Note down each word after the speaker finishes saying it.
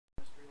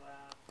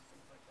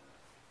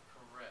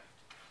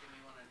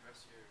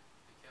progress here?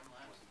 The chem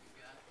labs that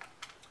we've got?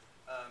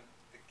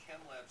 The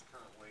chem labs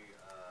currently,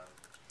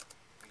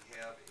 we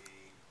have a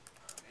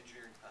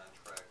engineering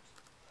contract.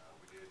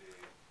 We did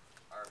a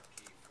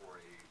RFP for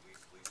a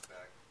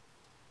leaseback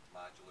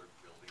modular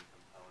building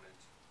component.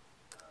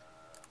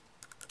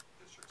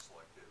 District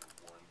selected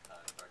one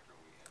contractor,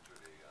 and we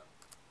entered a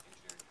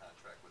engineering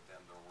contract with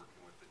them. They're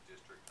working with the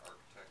district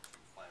architect to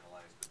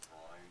finalize the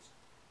drawings,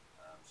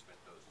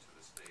 submit those to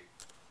the state.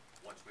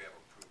 Once we have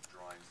approved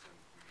drawings, then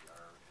we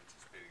are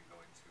anticipating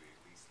going to a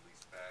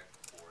leaseback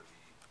for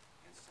the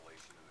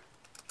installation of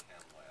the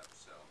chem lab.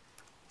 So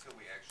until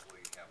we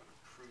actually have an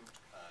approved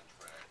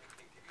contract, I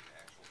can't give you an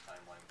actual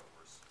timeline, but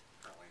we're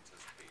currently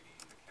anticipating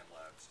the chem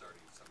lab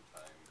starting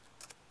sometime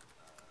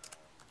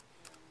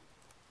in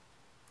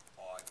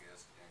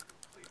August and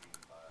completing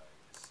by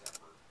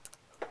December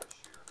of this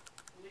year.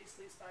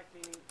 Leaseback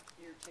meaning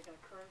you're taking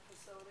a current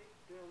facility,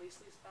 doing a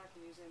leaseback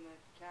and using the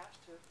cash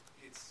to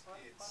fund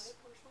it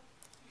personally?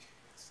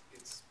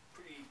 It's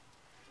pretty,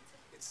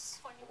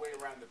 it's a way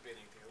around the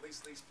bidding thing. A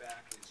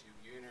leaseback is you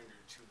enter into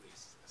two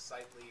leases, a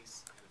site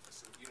lease and a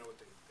facility. You know what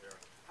they're.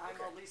 I'm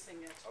a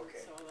leasing expert,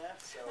 okay. So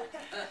that's. So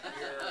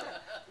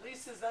you're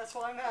leases, that's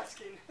why I'm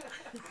asking.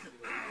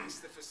 lease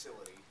the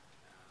facility,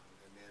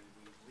 and then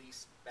we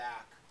lease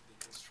back the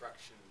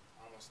construction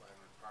almost like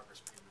on a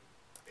progress payment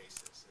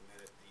basis. And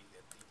then at the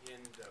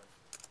end of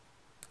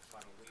the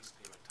final lease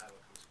payment, title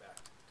comes back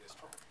to the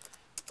district.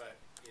 But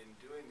in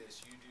doing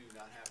this, you do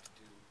not have to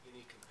do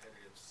any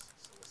competitive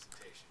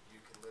solicitation.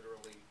 You can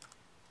literally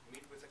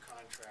meet with a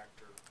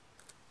contractor,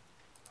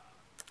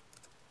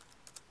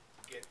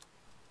 get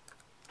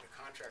the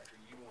contractor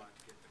you want,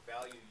 get the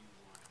value you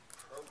want,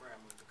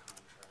 program with the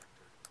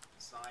contractor,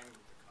 design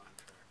with the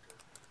contractor,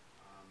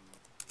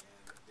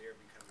 and they're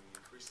becoming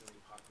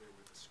increasingly popular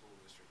with the school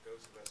district.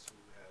 Those of us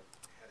who have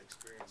had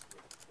experience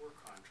with poor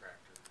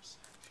contractors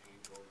and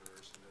change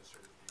orders and those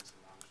sort of things and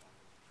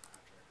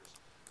non-contractors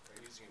are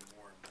using them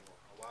more and more.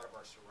 A lot of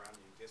our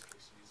surrounding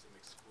districts use them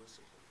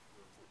exclusively.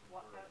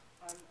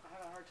 I'm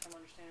having a hard time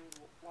understanding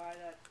why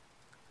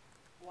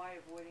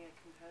avoiding a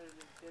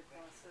competitive bid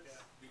process? Yeah.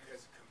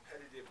 Because a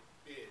competitive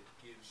bid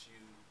gives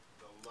you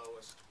the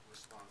lowest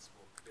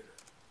responsible bidder,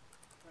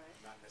 right?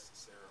 Not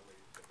necessarily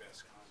the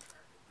best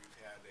contractor. We've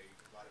had a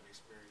lot of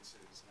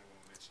experiences, and I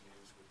won't mention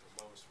names, with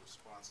the lowest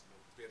responsible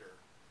bidder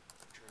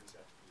who turns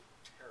out to be a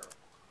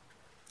terrible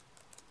contractor.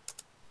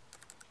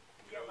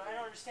 Yeah, but I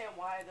don't understand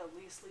why the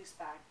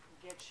leaseback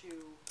gets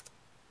you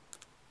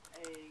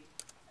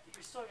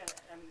you're still gonna,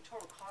 I mean, the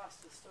total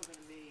cost is still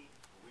gonna be.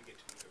 We get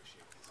to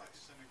negotiate the price.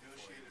 It's a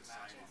negotiated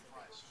maximum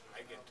price.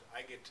 I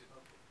get to,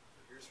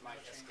 here's my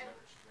estimate.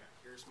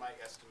 Here's my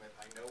estimate.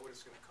 I know what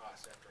it's gonna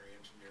cost after I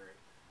engineer it.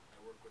 I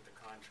work with the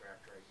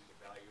contractor, I do the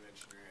value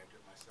engineering, I do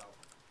it myself,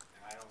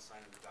 and I don't sign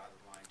on the dotted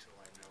line until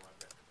I know I've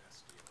got the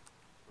best deal.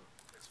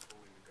 It's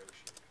fully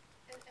negotiated.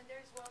 And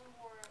there's one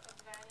more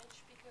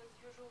advantage, because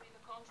usually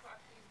the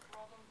contract is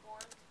brought on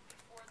board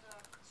before the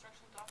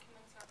construction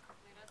documents are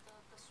completed.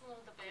 The sooner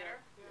the better.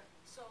 Yeah.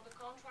 So the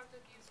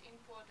contractor gives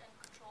input and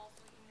controls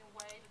in a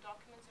way the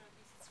documents are at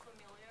least it's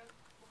familiar,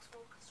 looks for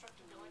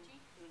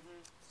constructability.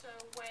 So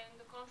when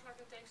the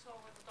contractor takes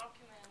over the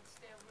documents,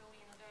 they're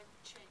really in a very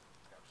good shape.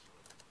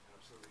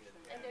 Absolutely.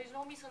 And there's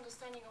no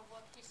misunderstanding of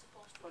what he's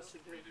supposed to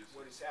do.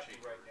 What is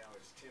happening right now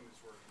is Tim is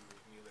working with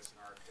me as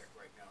an architect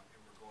right now, and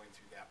we're going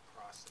through that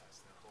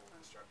process, that whole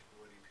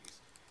constructability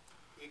piece.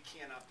 It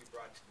cannot be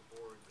brought to the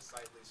board, the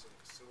site lease or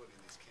the facility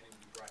lease can't even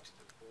be brought to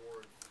the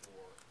board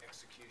for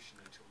execution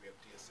until we have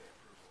DSA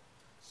approval.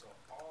 So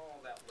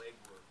all that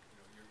legwork,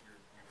 you're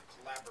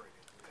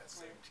collaborating with that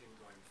same team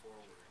going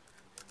forward,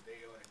 and they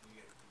own it.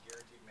 You get a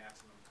guaranteed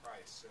maximum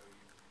price, so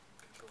you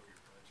can control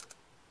your budget.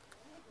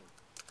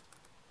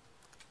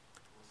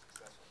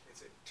 Successful.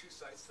 It's at 2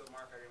 sites still,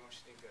 Mark. I don't want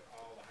you to think that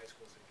all the high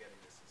schools are getting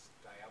this. It's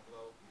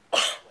Diablo,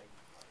 like.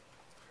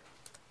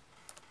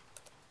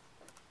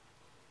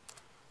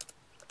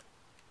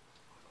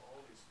 All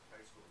these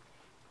high school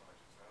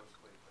projects, how is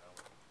Clay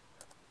Valley?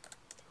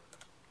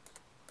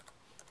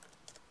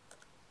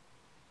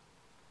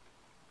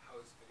 How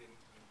is it in?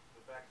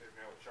 The fact they're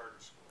now a charter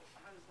school.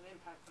 How does it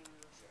impact on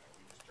this? Yeah,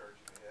 we just charge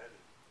you ahead.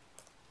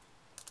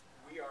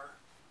 We are,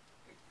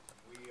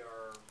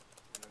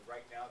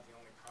 right now the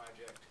only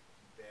project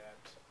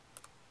that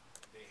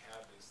they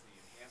have is the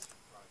enhancement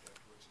project,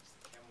 which is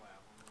the chem lab,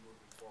 and we're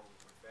moving forward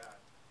with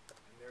that.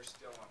 And they're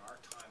still on our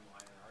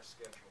timeline and our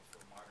schedule for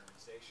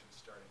modernization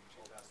starting in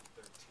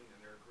 2013, and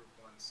they're a Group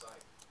 1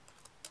 site.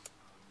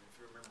 If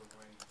you remember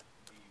when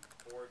the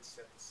board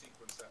set the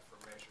sequence up for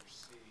Measure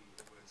C,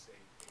 it was a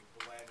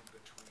blend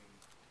between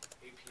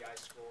API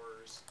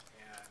scores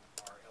and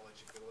our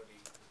eligibility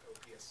with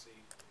OPSC.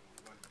 We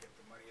wanted to get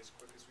the money as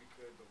quick as we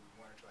could, but we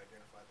wanted to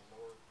identify the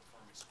lower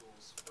performing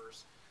schools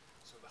first.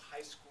 So the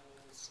high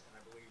schools, and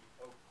I believe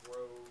Oak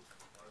Grove,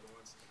 are the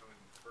ones that come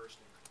in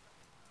first.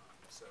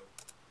 So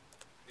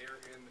they're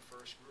in the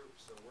first group.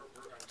 So we're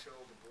until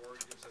the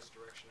board gives us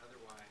direction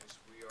otherwise,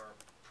 we are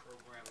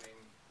programming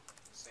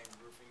the same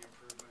roofing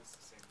improvements,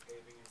 the same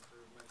paving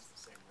improvements,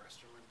 the same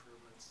restroom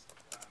improvements.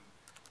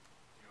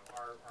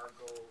 our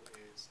goal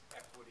is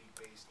equity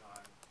based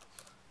on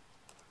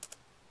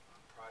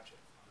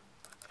project,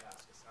 on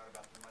task. It's not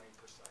about the money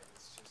per site,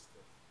 it's just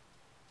that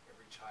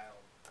every child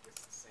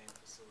gets the same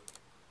facility,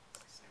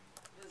 it's the same.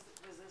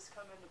 Does this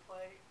come into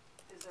play?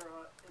 Is there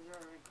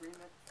an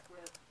agreement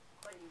with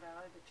Clayton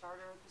Valley, the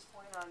charter at this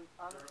point on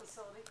the There-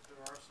 facility?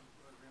 There are some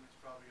agreements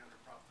probably under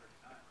Prop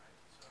 39, right?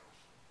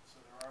 So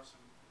there are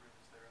some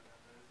agreements there, and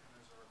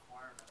there's a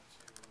requirement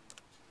to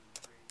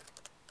treat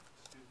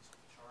students at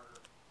the charter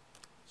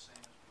the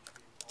same as we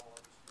treat all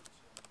other students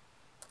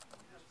in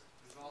the district.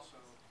 There's also,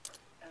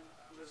 And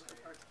I would with say,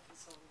 regard to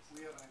facilities?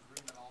 we have an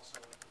agreement also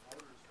with the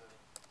voters that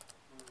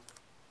approved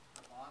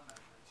the bond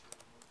measure to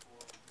move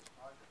forward with this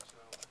project,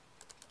 so,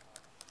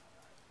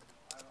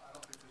 I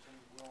don't think there's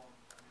any will,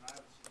 I mean, I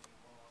haven't seen any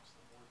will amongst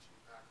the board to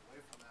back away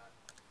from that,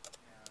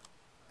 and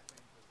I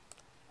think that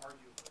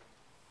arguably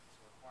it's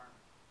a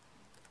requirement.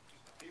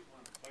 People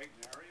in the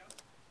Clayton area,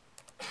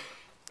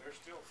 they're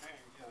still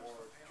paying Yeah, they're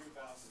for still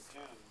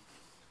paying. 2010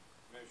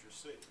 Measure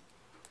C.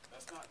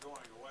 That's not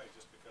going away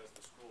just because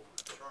the school went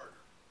charter.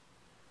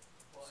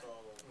 So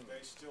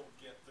they still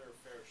get their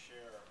fair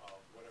share of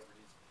whatever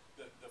needs,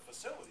 the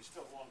facilities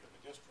still belong to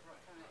the district.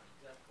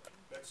 Exactly.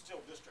 That's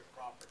still district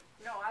property.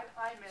 No, I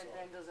meant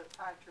then does it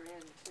factor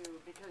into,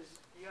 because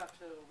you have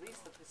to lease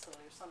the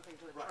facility or something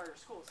to the Right. charter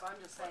school, so I'm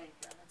just saying,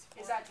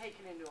 is that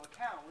taken into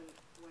account when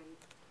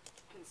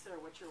consider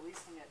what you're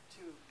leasing it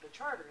to the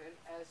charter in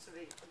as to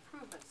the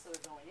improvements that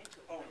are going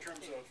into it? Oh, in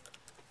terms of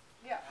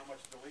Yeah, how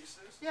much the lease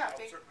is? Yeah, I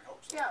they- certainly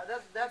hope so. yeah,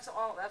 that's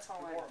all The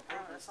I, more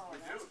improvements that's all we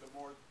I'm do, asking. the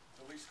more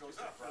the lease goes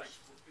up, right?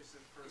 Is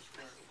it per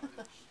square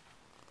footage?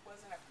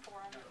 Wasn't it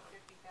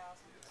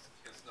 450,000?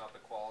 It's not the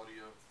quality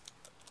of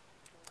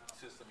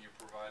system you're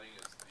providing,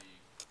 it's the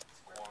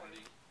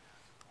quantity.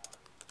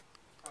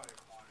 It's probably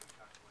a quantity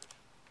calculation.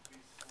 It'd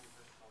be a little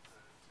difficult to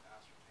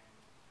ascertain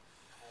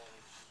quality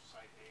of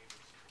site A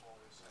versus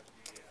quality of site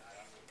B.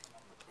 How you would come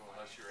up with So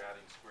unless you're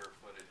adding square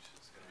footage,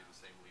 it's gonna be the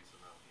same lease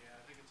amount. Yeah,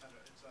 I think it's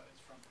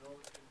from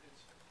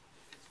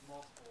it's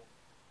multiple,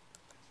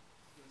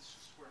 it's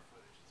square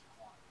footage, it's a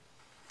quantity.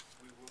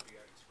 We will be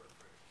adding square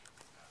footage.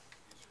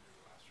 These are new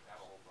classrooms.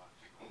 Add a whole bunch.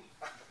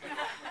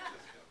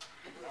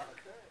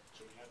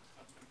 So we had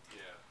something.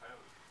 Yeah,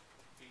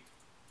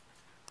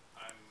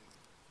 I'm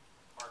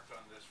marked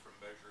on this from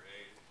Measure A,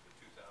 the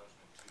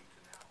 2002 to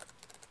now.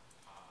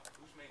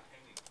 Who's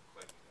maintaining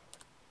Clayton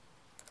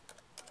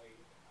Valley?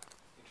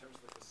 In terms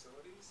of the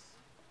facilities,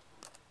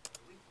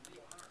 we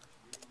are,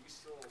 we're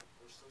still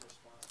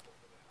responsible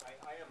for that.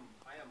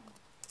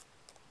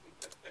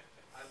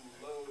 I'm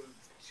loath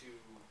to,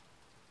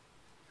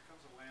 It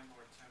becomes a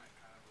landlord-tenant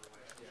kind of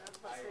relationship. Yeah, I was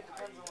about to say, it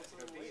depends on what's in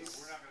the lease.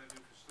 We're not gonna do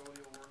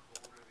custodial work, but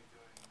we're gonna be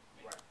doing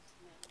right,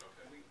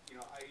 Okay,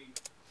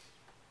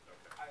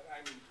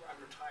 I'm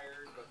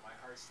retired, but my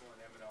heart's still in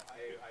M&O.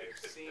 I have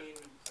seen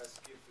us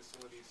give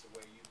facilities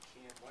away. You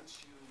can't,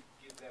 once you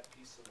give that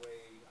piece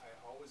away, I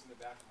always in the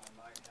back of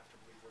my mind have to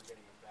believe we're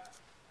getting it back.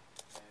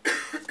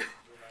 And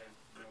you and I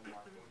know,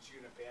 Mark, once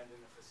you can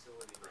abandon a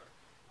facility,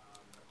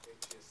 it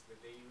just, the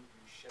day you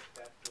shut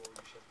that door,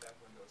 you shut that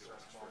window, it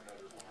starts falling out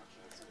of the launch.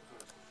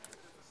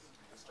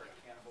 You start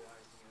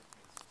cannibalizing it.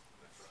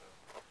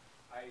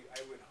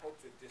 I would hope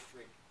the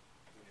district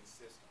would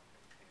insist on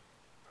maintaining it.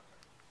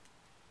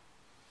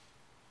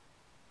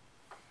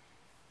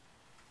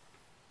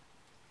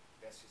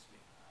 That's just me.